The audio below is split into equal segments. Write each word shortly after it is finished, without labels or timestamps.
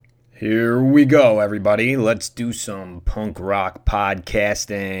Here we go, everybody. Let's do some punk rock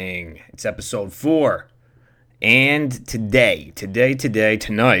podcasting. It's episode 4. And tonight, I'm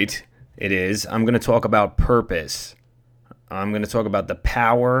going to talk about purpose. I'm going to talk about the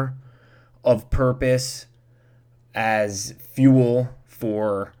power of purpose as fuel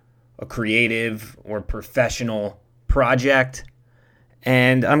for a creative or professional project.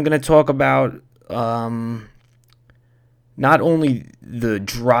 And I'm going to talk about not only the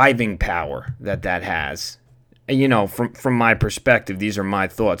driving power that has, from my perspective, these are my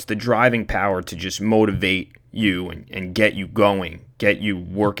thoughts, the driving power to just motivate you and get you going, get you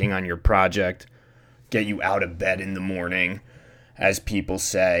working on your project, get you out of bed in the morning, as people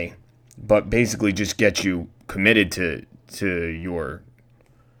say, but basically just get you committed to your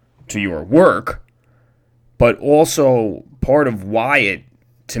work. But also part of why it,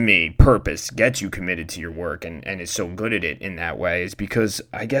 to me, purpose gets you committed to your work and is so good at it in that way is because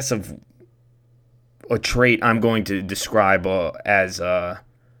I guess of a trait I'm going to describe as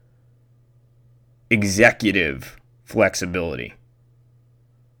executive flexibility.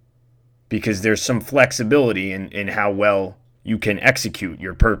 Because there's some flexibility in how well you can execute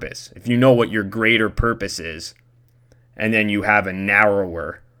your purpose. If you know what your greater purpose is, and then you have a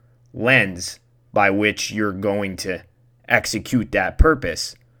narrower lens by which you're going to execute that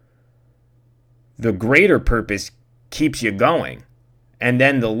purpose, the greater purpose keeps you going. And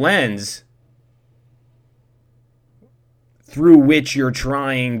then the lens through which you're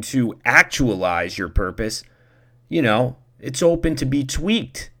trying to actualize your purpose, it's open to be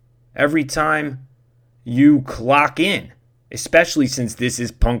tweaked every time you clock in, especially since this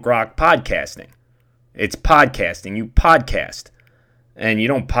is punk rock podcasting. It's podcasting. You podcast. And you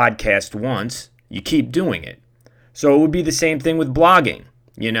don't podcast once. You keep doing it. So it would be the same thing with blogging.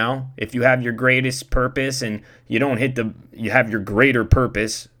 If you have your greatest purpose and you have your greater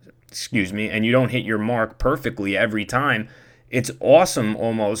purpose, and you don't hit your mark perfectly every time, it's awesome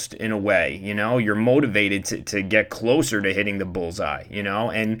almost in a way, you're motivated to get closer to hitting the bullseye,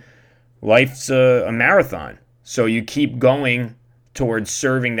 and life's a marathon. So you keep going towards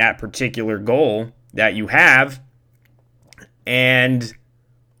serving that particular goal that you have, and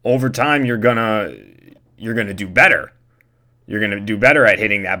over time you're gonna do better. You're going to do better at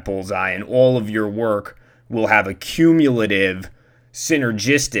hitting that bullseye, and all of your work will have a cumulative,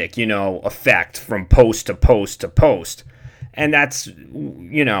 synergistic, effect from post to post to post. And that's, to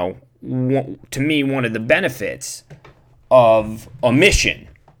me, one of the benefits of a mission.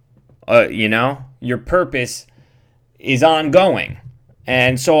 Your purpose is ongoing.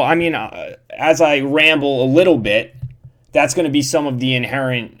 And so, as I ramble a little bit, that's going to be some of the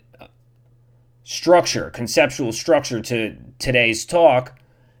inherent conceptual structure to today's talk,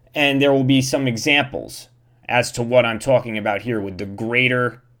 and there will be some examples as to what I'm talking about here with the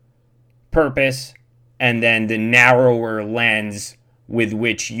greater purpose and then the narrower lens with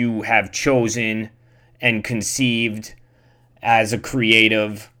which you have chosen and conceived as a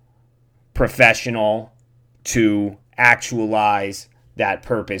creative professional to actualize that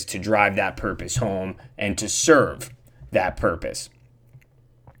purpose, to drive that purpose home, and to serve that purpose.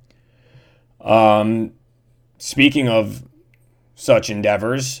 Speaking of such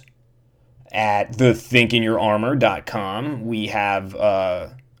endeavors, at thethinkinyourarmor.com, we have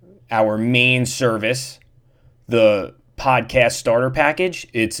our main service, the podcast starter package.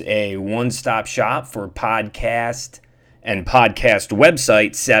 It's a one-stop shop for podcast and podcast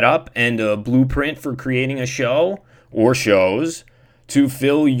website setup and a blueprint for creating a show or shows to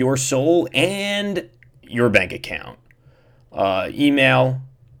fill your soul and your bank account. Email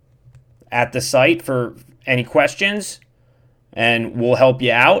at the site for any questions, and we'll help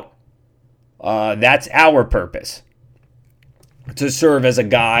you out. That's our purpose, to serve as a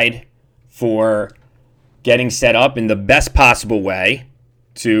guide for getting set up in the best possible way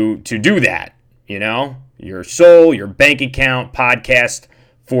to do that. Your soul, your bank account, podcast,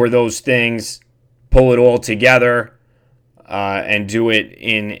 for those things, pull it all together and do it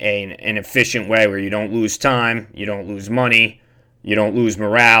in an efficient way where you don't lose time, you don't lose money, you don't lose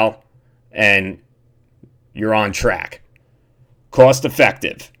morale, and you're on track. Cost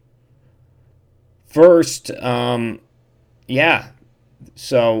effective. First, so the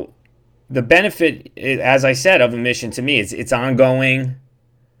benefit, as I said, of a mission to me is it's ongoing,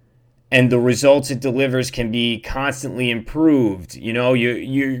 and the results it delivers can be constantly improved.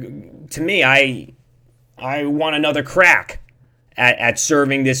 To me, I want another crack at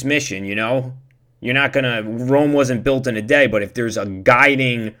serving this mission. You're not gonna. Rome wasn't built in a day, but if there's a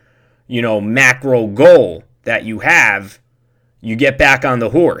guiding, macro goal that you have, you get back on the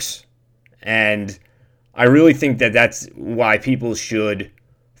horse. And I really think that that's why people should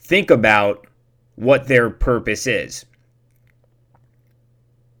think about what their purpose is.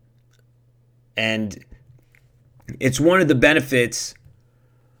 And it's one of the benefits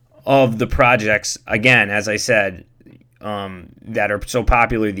of the projects, again, as I said, that are so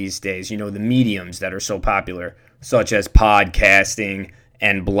popular these days, the mediums that are so popular, such as podcasting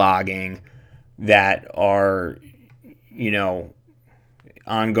and blogging, that are,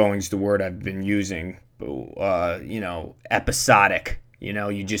 ongoing's the word I've been using, episodic,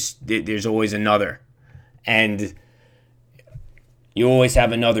 there's always another, and you always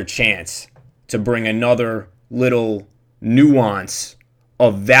have another chance to bring another little nuance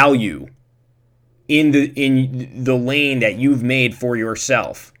of value in the lane that you've made for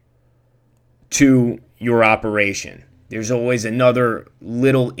yourself to your operation. There's always another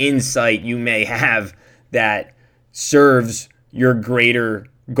little insight you may have that serves your greater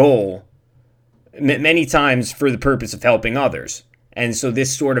goal, many times for the purpose of helping others. And so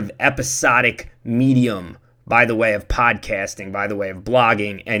this sort of episodic medium, by the way of podcasting, by the way of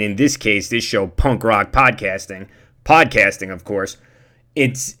blogging, and in this case, this show, Punk Rock Podcasting, of course,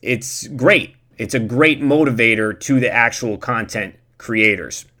 it's great. It's a great motivator to the actual content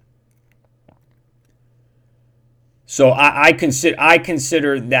creators. So I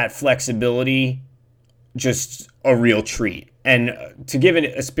consider that flexibility just a real treat. And to give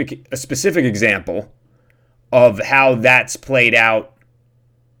a specific example of how that's played out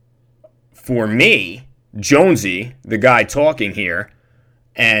for me, Jonesy, the guy talking here,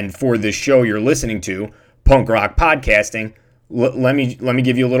 and for the show you're listening to, Punk Rock Podcasting, let me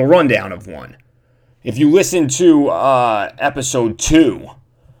give you a little rundown of one. If you listen to episode 2,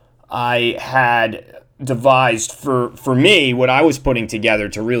 I had devised for me what I was putting together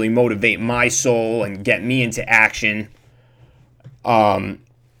to really motivate my soul and get me into action. A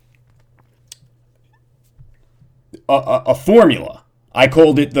formula. I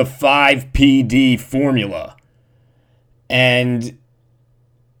called it the 5PD formula. And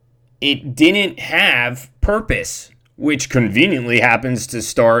it didn't have purpose, which conveniently happens to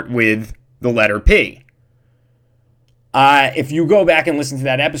start with the letter P. If you go back and listen to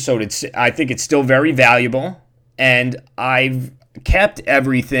that episode, I think it's still very valuable, and I've kept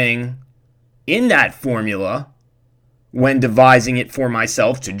everything in that formula when devising it for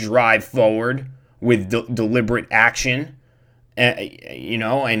myself to drive forward with deliberate action,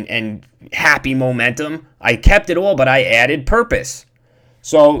 and happy momentum. I kept it all, but I added purpose.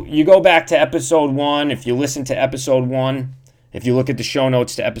 So you go back to episode 1, if you listen to episode 1, if you look at the show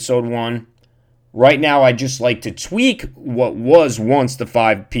notes to episode 1, right now I just like to tweak what was once the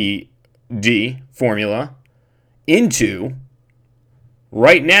 5PD formula into,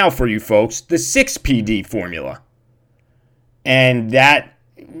 right now for you folks, the 6PD formula. And that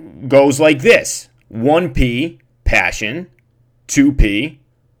goes like this: 1P, passion; 2P,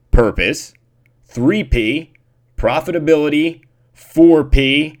 purpose; 3P, profitability;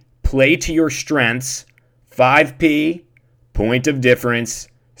 4P, play to your strengths; 5P, point of difference;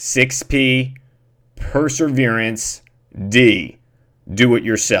 6P, perseverance; D, do it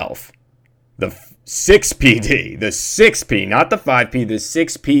yourself. The 6PD, the 6P, not the 5P, the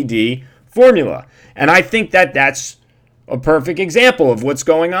 6PD formula. And I think that's a perfect example of what's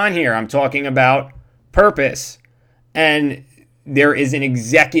going on here. I'm talking about purpose. And there is an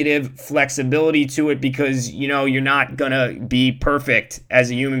executive flexibility to it because, you're not going to be perfect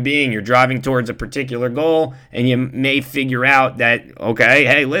as a human being. You're driving towards a particular goal, and you may figure out that, okay,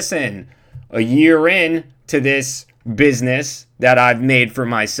 hey, listen, a year in to this business that I've made for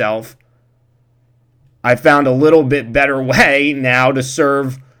myself, I found a little bit better way now to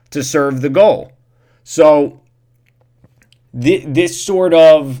serve the goal. So this sort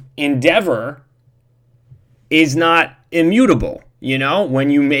of endeavor is not immutable. When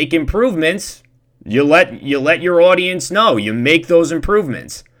you make improvements, you let your audience know. You make those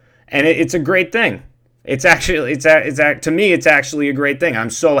improvements, and it's a great thing. To me, it's actually a great thing. I'm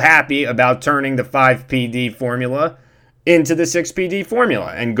so happy about turning the 5PD formula into the 6PD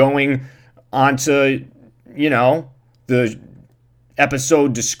formula and going onto, the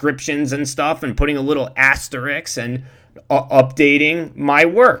episode descriptions and stuff and putting a little asterisk and updating my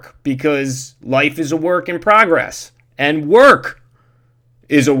work, because life is a work in progress and work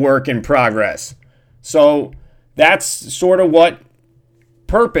is a work in progress. So that's sort of what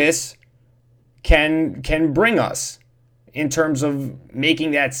purpose can bring us in terms of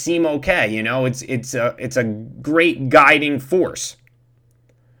making that seem okay. It's a great guiding force.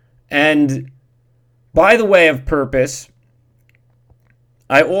 And by the way of purpose,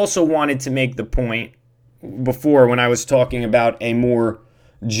 I also wanted to make the point before, when I was talking about a more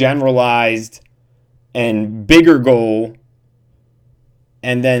generalized and bigger goal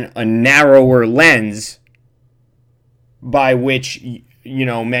and then a narrower lens by which,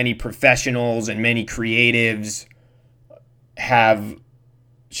 many professionals and many creatives have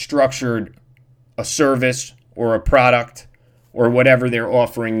structured a service or a product or whatever their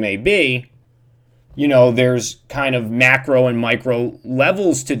offering may be. There's kind of macro and micro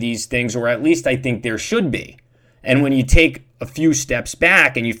levels to these things, or at least I think there should be. And when you take a few steps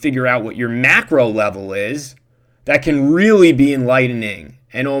back and you figure out what your macro level is, that can really be enlightening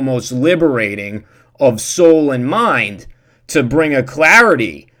and almost liberating of soul and mind to bring a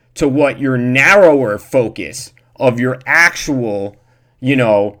clarity to what your narrower focus of your actual,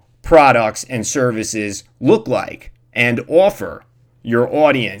 products and services look like and offer your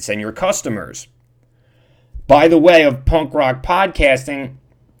audience and your customers. By the way of punk rock podcasting,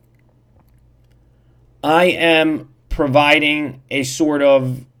 I am providing a sort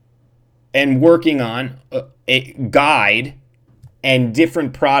of and working on a guide and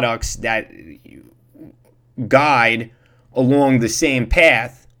different products that guide along the same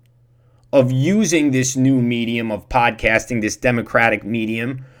path of using this new medium of podcasting, this democratic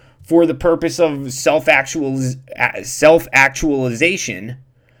medium, for the purpose of self-actualization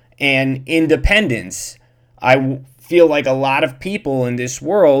and independence. I feel like a lot of people in this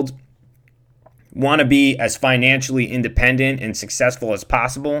world want to be as financially independent and successful as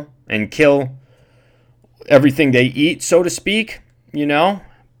possible and kill everything they eat, so to speak,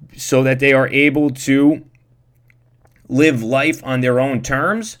 so that they are able to live life on their own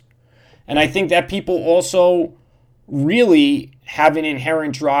terms. And I think that people also really have an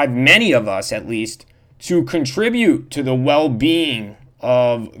inherent drive, many of us at least, to contribute to the well-being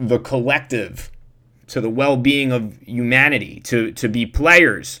of the collective, to the well-being of humanity, to be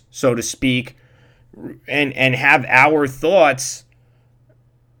players, so to speak, and have our thoughts,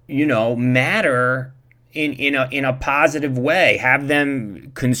 matter in a positive way, have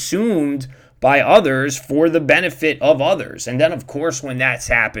them consumed by others for the benefit of others. And then, of course, when that's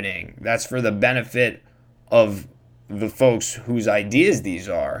happening, that's for the benefit of the folks whose ideas these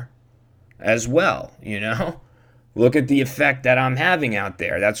are as well, Look at the effect that I'm having out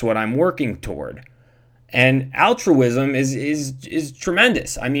there. That's what I'm working toward. And altruism is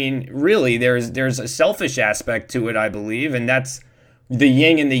tremendous. I mean, really, there's a selfish aspect to it, I believe, and that's the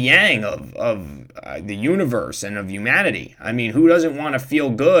yin and the yang of the universe and of humanity. I mean, who doesn't want to feel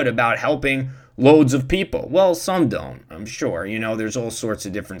good about helping loads of people? Well, some don't, I'm sure. There's all sorts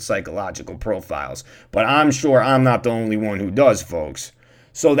of different psychological profiles. But I'm sure I'm not the only one who does, folks.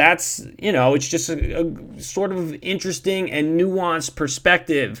 So that's, it's just a sort of interesting and nuanced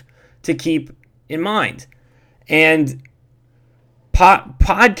perspective to keep in mind. And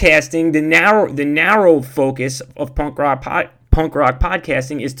podcasting, the narrow focus of punk rock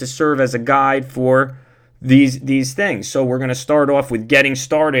podcasting is to serve as a guide for these things. So we're going to start off with getting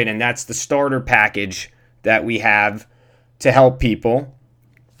started, and that's the starter package that we have to help people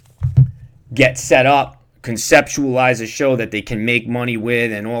get set up, conceptualize a show that they can make money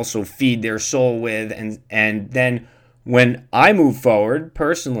with and also feed their soul with. And then when I move forward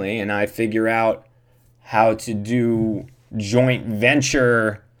personally and I figure out how to do joint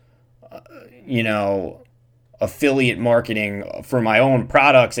venture, affiliate marketing for my own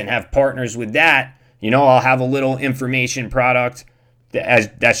products and have partners with that, I'll have a little information product.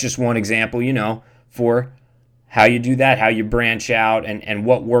 That's just one example, for how you do that, how you branch out, and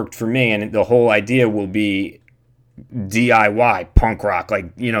what worked for me. And the whole idea will be DIY, punk rock.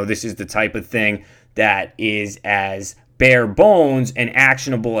 This is the type of thing that is as bare bones and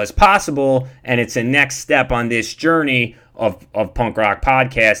actionable as possible. And it's a next step on this journey of punk rock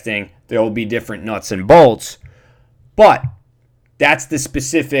podcasting. There will be different nuts and bolts. But that's the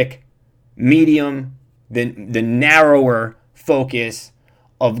specific medium, the narrower focus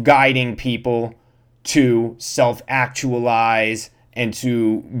of guiding people to self-actualize and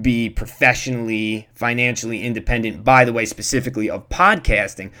to be professionally, financially independent, by the way, specifically of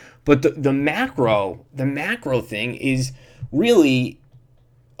podcasting. But the macro thing is really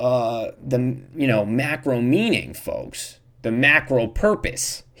the macro meaning, folks. The macro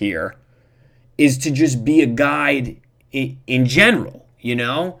purpose here is to just be a guide in general,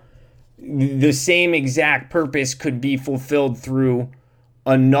 The same exact purpose could be fulfilled through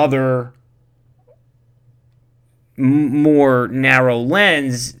another more narrow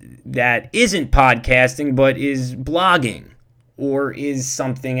lens that isn't podcasting but is blogging or is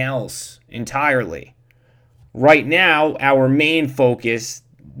something else entirely. Right now, our main focus,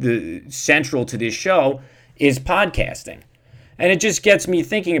 the central to this show, is podcasting. And it just gets me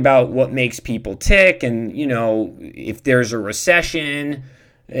thinking about what makes people tick and, if there's a recession.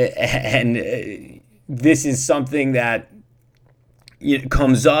 And this is something that it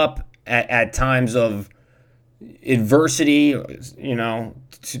comes up at times of adversity,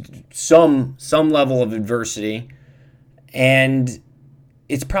 some level of adversity, and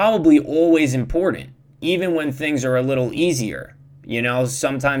it's probably always important, even when things are a little easier.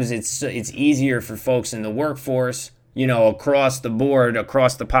 Sometimes it's easier for folks in the workforce, across the board,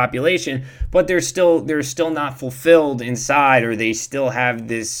 across the population, but they're still not fulfilled inside, or they still have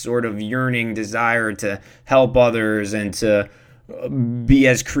this sort of yearning desire to help others and to be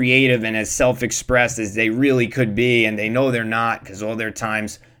as creative and as self-expressed as they really could be, and they know they're not, because all their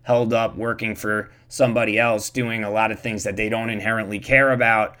time's held up working for somebody else, doing a lot of things that they don't inherently care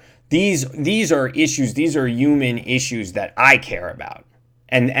about. These are issues, these are human issues that I care about.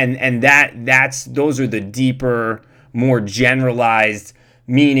 And those are the deeper, more generalized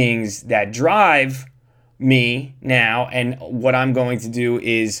meanings that drive me now. And what I'm going to do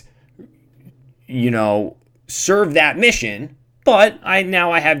is, serve that mission. But I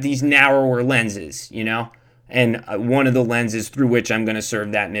have these narrower lenses, and one of the lenses through which I'm going to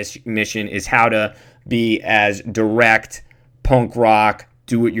serve that mission is how to be as direct, punk rock,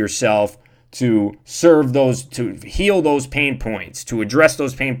 do it yourself, to serve those, to heal those pain points, to address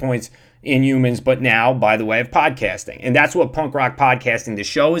those pain points in humans, but now by the way of podcasting. And that's what Punk Rock Podcasting, the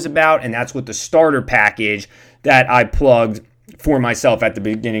show, is about, and that's what the starter package that I plugged for myself at the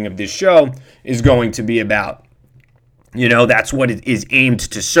beginning of this show is going to be about. That's what it is aimed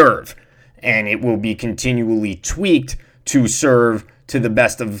to serve, and it will be continually tweaked to serve to the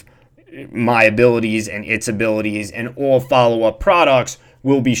best of my abilities and its abilities, and all follow-up products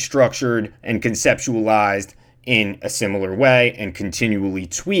will be structured and conceptualized in a similar way and continually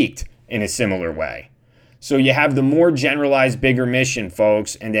tweaked in a similar way. So you have the more generalized, bigger mission,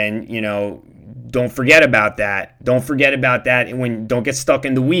 folks, and then, don't forget about that. Don't forget about that, and don't get stuck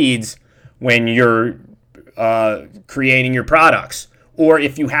in the weeds when you're creating your products. Or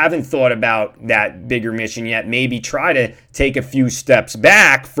if you haven't thought about that bigger mission yet, maybe try to take a few steps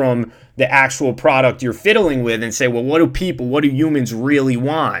back from the actual product you're fiddling with and say, well, what do humans really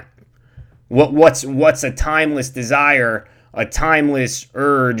want? What's a timeless desire, a timeless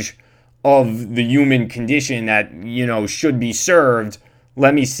urge of the human condition that, should be served?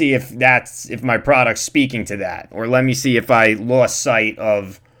 Let me see if my product's speaking to that. Or let me see if I lost sight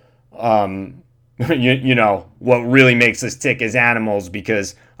of what really makes us tick as animals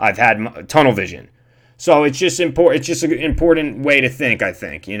because I've had tunnel vision. So it's just important. It's just an important way to think, I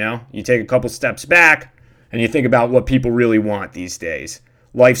think. You take a couple steps back and you think about what people really want these days.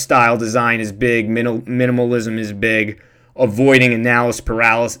 Lifestyle design is big. Minimalism is big. Avoiding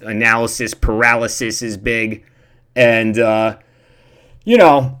analysis paralysis is big. And,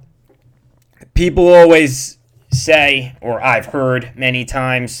 people always say, or I've heard many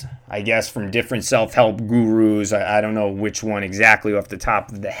times, I guess, from different self-help gurus, I don't know which one exactly off the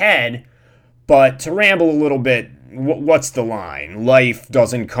top of the head, but to ramble a little bit, what's the line? Life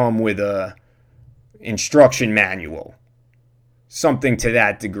doesn't come with a instruction manual. Something to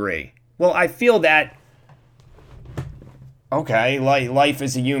that degree. Well, I feel that, okay, life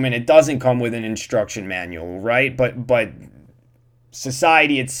as a human, it doesn't come with an instruction manual, right? But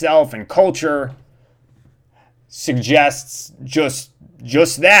society itself and culture suggests just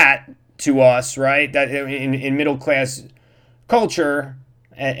that to us, right? That in middle class culture,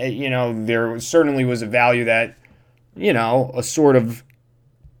 there certainly was a value that, a sort of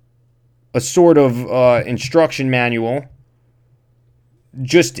instruction manual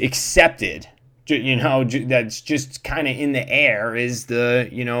just accepted, that's just kind of in the air, is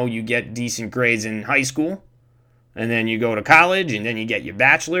you get decent grades in high school, and then you go to college, and then you get your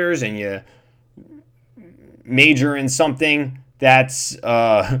bachelor's, and you major in something that's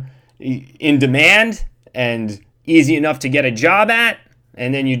in demand and easy enough to get a job at,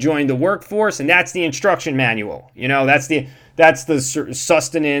 and then you join the workforce, and that's the instruction manual. That's the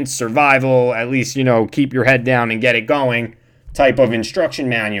sustenance, survival, at least, keep your head down and get it going type of instruction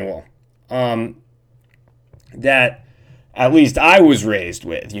manual that at least I was raised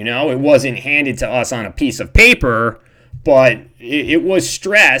with. It wasn't handed to us on a piece of paper, but it was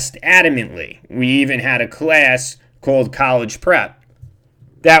stressed adamantly. We even had a class called college prep.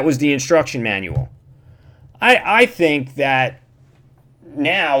 That was the instruction manual. I think that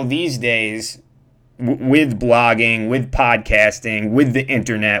now, these days, with blogging, with podcasting, with the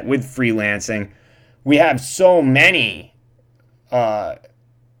internet, with freelancing, we have so many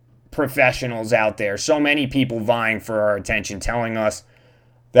professionals out there, so many people vying for our attention, telling us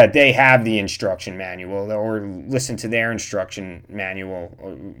that they have the instruction manual, or listen to their instruction manual,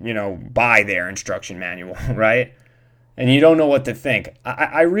 or, buy their instruction manual, right? And you don't know what to think.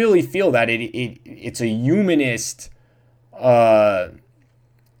 I really feel that it's a humanist act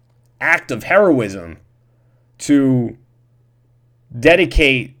of heroism to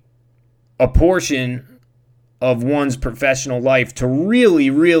dedicate a portion of one's professional life to really,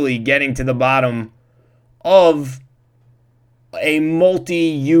 really getting to the bottom of a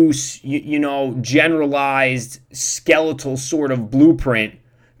multi-use, generalized skeletal sort of blueprint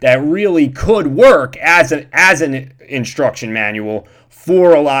that really could work as an instruction manual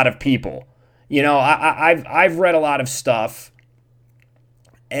for a lot of people. I've read a lot of stuff,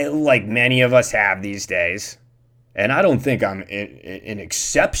 like many of us have these days, and I don't think I'm an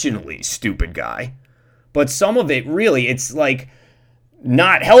exceptionally stupid guy, but some of it really, it's like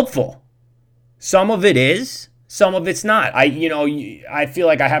not helpful. Some of it is, some of it's not. I feel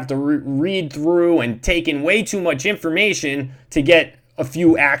like I have to read through and take in way too much information to get a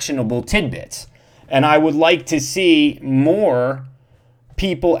few actionable tidbits. And I would like to see more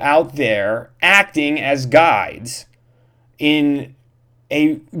people out there acting as guides in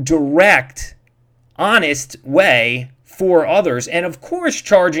a direct, honest way for others. And of course,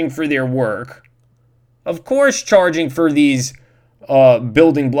 charging for their work. Of course, charging for these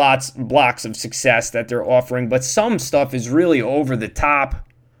building blocks of success that they're offering. But some stuff is really over the top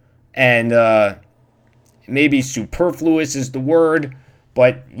and maybe superfluous is the word.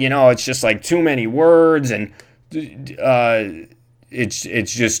 But, it's just like too many words and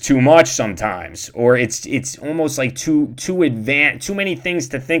it's just too much sometimes. Or it's almost like too advanced, too many things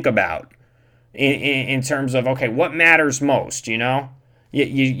to think about in terms of, okay, what matters most,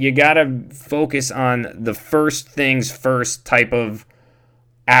 You got to focus on the first things first type of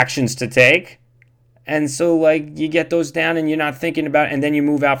actions to take. And so, you get those down and you're not thinking about it, and then you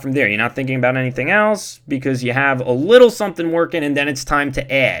move out from there. You're not thinking about anything else because you have a little something working, and then it's time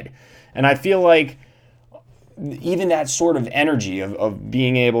to add. And I feel like even that sort of energy of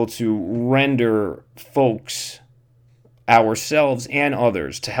being able to render folks, ourselves and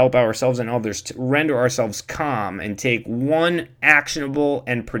others, to help ourselves and others, to render ourselves calm and take one actionable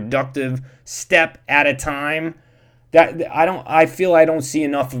and productive step at a time, I feel I don't see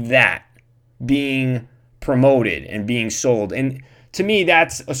enough of that being promoted and being sold. And to me,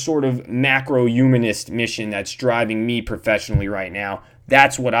 that's a sort of macro humanist mission that's driving me professionally right now.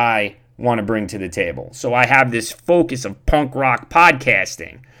 That's what I want to bring to the table. So I have this focus of punk rock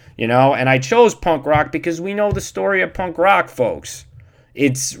podcasting, and I chose punk rock because we know the story of punk rock, folks.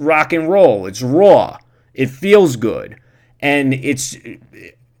 It's rock and roll. It's raw. It feels good. And it's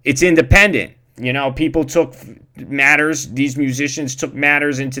independent. People took matters, these musicians took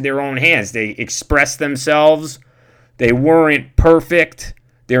matters into their own hands. They expressed themselves. They weren't perfect.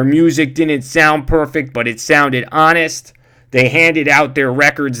 Their music didn't sound perfect, but it sounded honest. They handed out their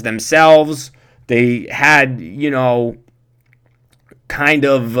records themselves. They had, kind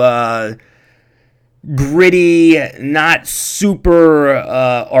of gritty, not super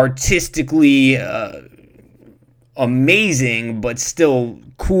artistically amazing, but still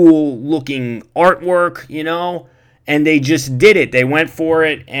cool looking artwork, and they just did it. They went for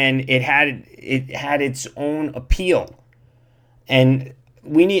it, and it had its own appeal. And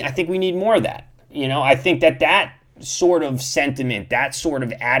I think we need more of that. I think that sort of sentiment, that sort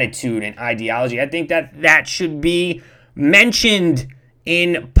of attitude and ideology, I think that should be mentioned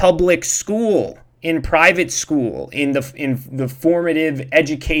in public school, in private school, in the formative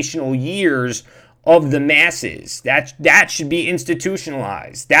educational years of the masses. That should be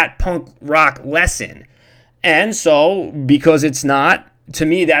institutionalized, that punk rock lesson. And so, because it's not, to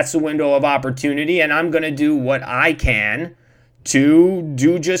me, that's a window of opportunity, and I'm going to do what I can to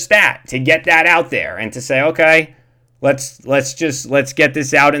do just that, to get that out there and to say, okay, let's get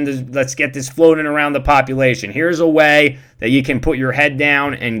this out and let's get this floating around the population. Here's a way that you can put your head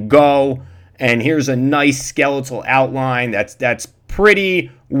down and go, and here's a nice skeletal outline that's pretty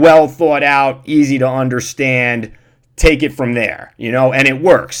well thought out, easy to understand. Take it from there, and it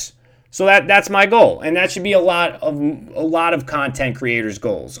works. So that's my goal, and that should be a lot of content creators'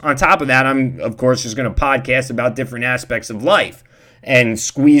 goals. On top of that, I'm of course just going to podcast about different aspects of life and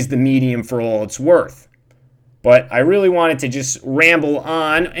squeeze the medium for all it's worth. But I really wanted to just ramble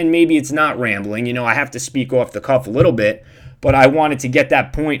on, and maybe it's not rambling. I have to speak off the cuff a little bit, but I wanted to get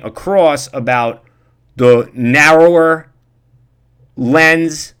that point across about the narrower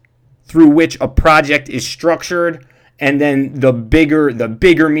lens through which a project is structured, and then the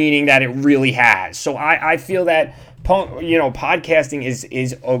bigger meaning that it really has. So I feel that podcasting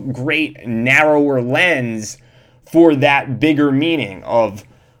is a great narrower lens for that bigger meaning of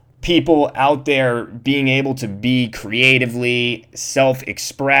people out there being able to be creatively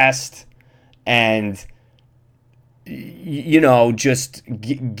self-expressed and just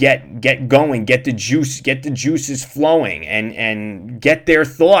get going, get the juices flowing, and get their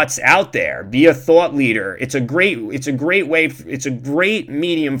thoughts out there. Be a thought leader. It's a great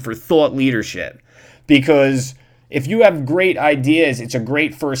medium for thought leadership, because if you have great ideas, it's a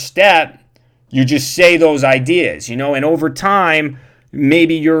great first step. You just say those ideas, and over time,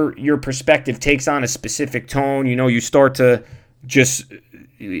 maybe your perspective takes on a specific tone. You start to just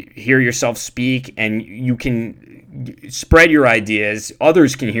hear yourself speak, and you can spread your ideas.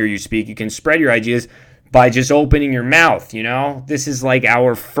 Others can hear you speak. You can spread your ideas by just opening your mouth. This is like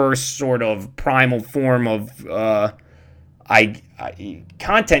our first sort of primal form of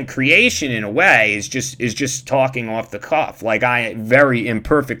content creation, in a way, is just talking off the cuff, like I very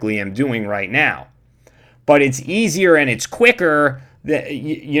imperfectly am doing right now. But it's easier and it's quicker that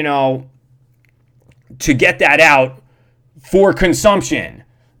to get that out for consumption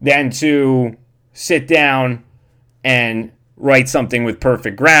than to sit down and write something with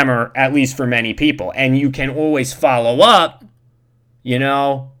perfect grammar, at least for many people. And you can always follow up,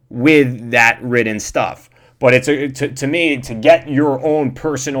 with that written stuff. But it's to me, to get your own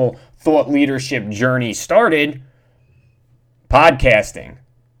personal thought leadership journey started, podcasting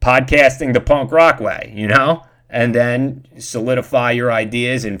the punk rock way, and then solidify your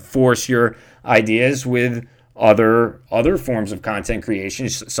ideas and force your ideas with other forms of content creation,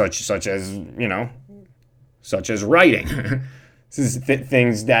 such as writing. This is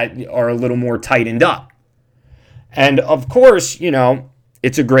things that are a little more tightened up. And of course,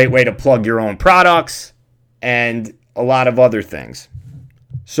 it's a great way to plug your own products and a lot of other things.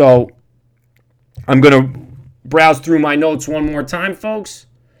 So I'm going to browse through my notes one more time, folks.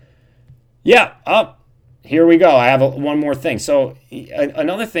 Yeah, here we go. I have one more thing. So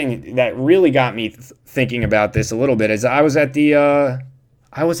another thing that really got me thinking about this a little bit is I was at the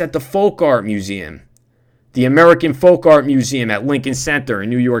Folk Art Museum, the American Folk Art Museum at Lincoln Center in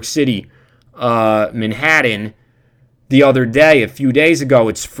New York City, Manhattan, the other day, a few days ago.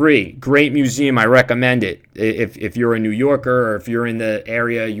 It's free. Great museum. I recommend it. If you're a New Yorker, or if you're in the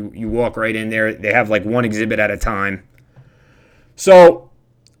area, you walk right in there. They have like one exhibit at a time. So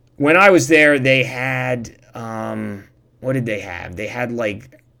when I was there, they had, what did they have? They had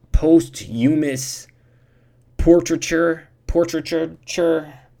like posthumous portraiture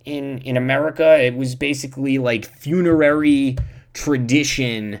in America. It was basically like funerary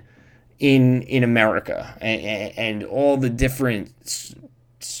tradition in America, and all the different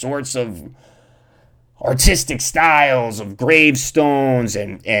sorts of artistic styles of gravestones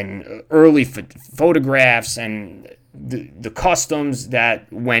and early photographs, and the customs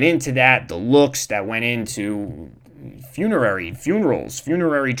that went into that, the looks that went into funerary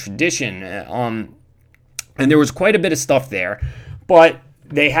tradition, and there was quite a bit of stuff there. But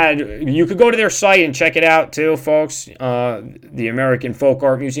you could go to their site and check it out too, folks, the American Folk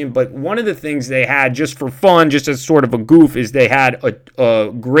Art Museum. But one of the things they had, just for fun, just as sort of a goof, is they had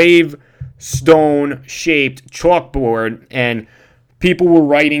a gravestone-shaped chalkboard, and people were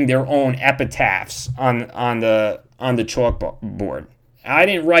writing their own epitaphs on the chalkboard. I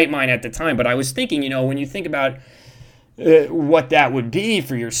didn't write mine at the time, but I was thinking, when you think about what that would be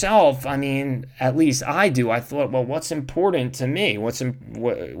for yourself, I mean, at least I do. I thought, well, what's important to me? What's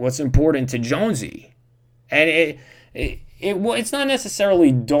important to Jonesy? And it's not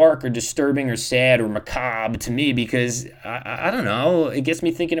necessarily dark or disturbing or sad or macabre to me, because I don't know. It gets me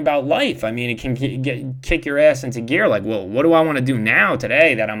thinking about life. I mean, it can kick your ass into gear. Like, well, what do I want to do now,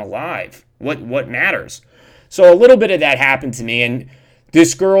 today, that I'm alive? What matters? So a little bit of that happened to me, and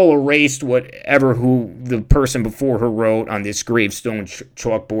this girl erased who the person before her wrote on this gravestone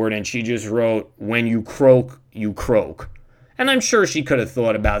chalkboard, and she just wrote, "When you croak, you croak." And I'm sure she could have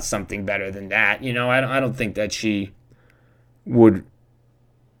thought about something better than that. I don't think that she would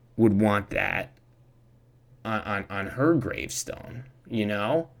want that on her gravestone.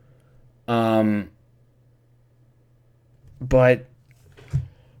 But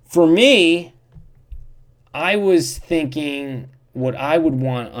for me, I was thinking what I would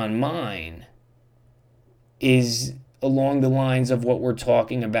want on mine is along the lines of what we're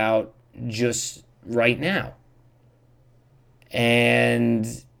talking about just right now. And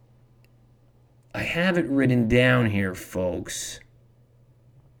I have it written down here, folks.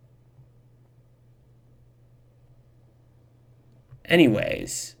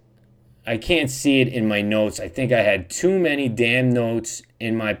 Anyways, I can't see it in my notes. I think I had too many damn notes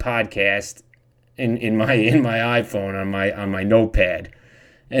in my podcast, in my iPhone, on my notepad,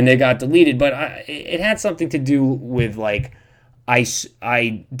 and they got deleted. But it had something to do with, like,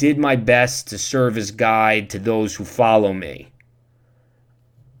 I did my best to serve as guide to those who follow me.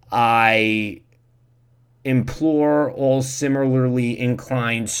 I implore all similarly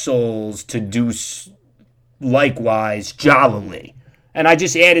inclined souls to do likewise jollily. And I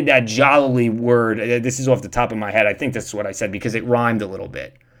just added that jollily word. This is off the top of my head. I think that's what I said because it rhymed a little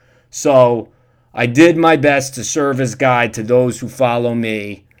bit. So I did my best to serve as guide to those who follow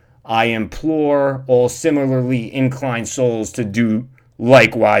me. I implore all similarly inclined souls to do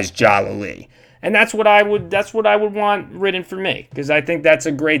likewise jollily. And that's what I would want written for me, because I think that's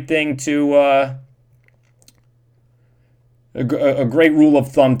a great thing to a great rule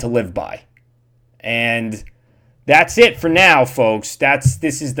of thumb to live by. And that's it for now, folks.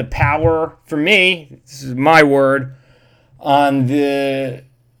 This is the power for me. This is my word on the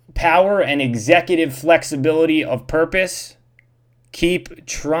power and executive flexibility of purpose. Keep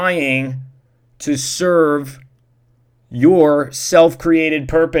trying to serve your self-created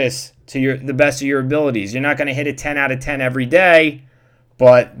purpose to the best of your abilities. You're not going to hit a 10 out of 10 every day,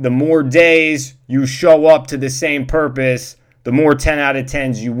 but the more days you show up to the same purpose, the more 10 out of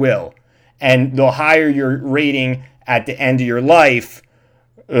 10s you will. And the higher your rating at the end of your life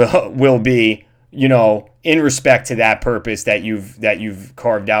will be, in respect to that purpose that you've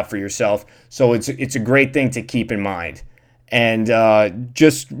carved out for yourself. So it's a great thing to keep in mind. And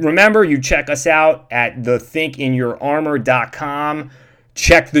just remember, you check us out at thethinkinyourarmor.com.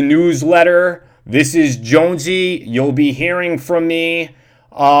 Check the newsletter. This is Jonesy. You'll be hearing from me.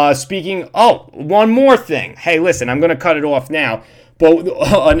 One more thing. Hey, listen, I'm going to cut it off now. But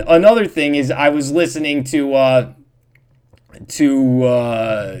another thing is, I was listening to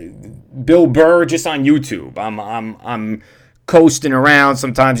Bill Burr just on YouTube. I'm coasting around,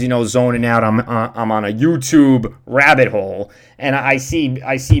 sometimes zoning out. I'm on a YouTube rabbit hole, and I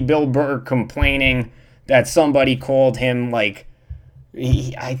see Bill Burr complaining that somebody called him I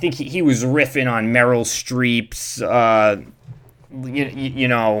think he was riffing on Meryl Streep's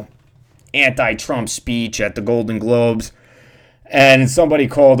anti-Trump speech at the Golden Globes, and somebody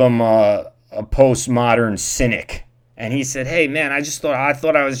called him a postmodern cynic. And he said, "Hey man, I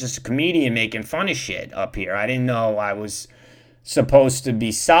thought I was just a comedian making fun of shit up here. I didn't know I was supposed to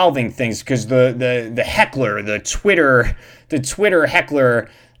be solving things," because the heckler, the Twitter heckler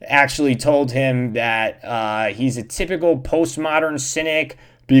actually told him that he's a typical postmodern cynic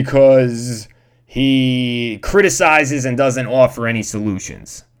because he criticizes and doesn't offer any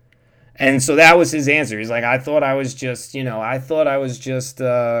solutions. And so that was his answer. He's like, I thought I was just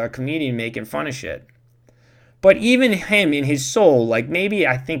a comedian making fun of shit. But even him in his soul, maybe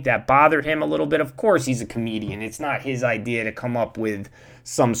I think that bothered him a little bit. Of course, he's a comedian. It's not his idea to come up with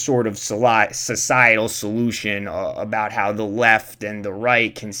some sort of societal solution about how the left and the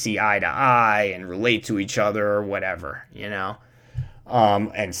right can see eye to eye and relate to each other or whatever,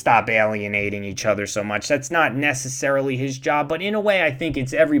 and stop alienating each other so much. That's not necessarily his job, but in a way, I think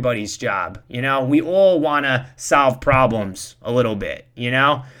it's everybody's job. We all want to solve problems a little bit,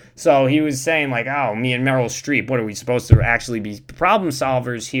 So he was saying me and Meryl Streep, what are we supposed to actually be problem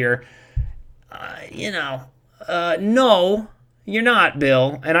solvers here? No, you're not,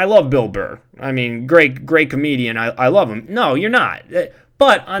 Bill. And I love Bill Burr. I mean, great comedian. I love him. No, you're not.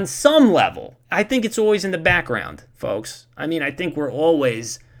 But on some level, I think it's always in the background, folks. I mean, I think we're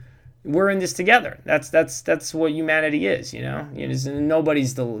in this together. That's what humanity is,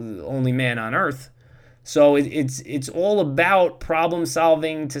 Nobody's the only man on earth. So it's all about problem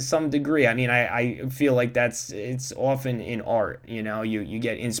solving to some degree. I mean, I feel like it's often in art. You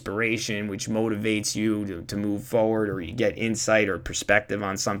get inspiration, which motivates you to move forward, or you get insight or perspective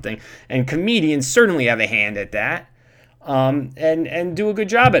on something. And comedians certainly have a hand at that, and do a good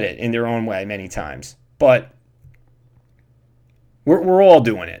job at it in their own way many times. But we're all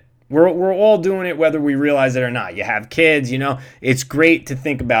doing it. We're all doing it whether we realize it or not. You have kids, it's great to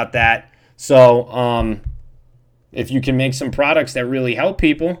think about that. So if you can make some products that really help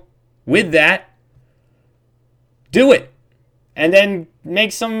people with that, do it. And then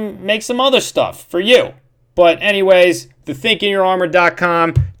make some other stuff for you. But anyways,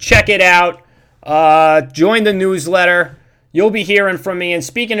 thethinkinyourarmor.com. Check it out. Join the newsletter. You'll be hearing from me. And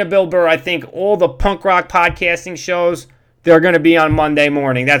speaking of Bill Burr, I think all the punk rock podcasting shows, they're going to be on Monday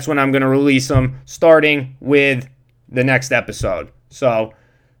morning. That's when I'm going to release them, starting with the next episode. So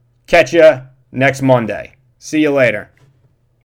catch you next Monday. See you later.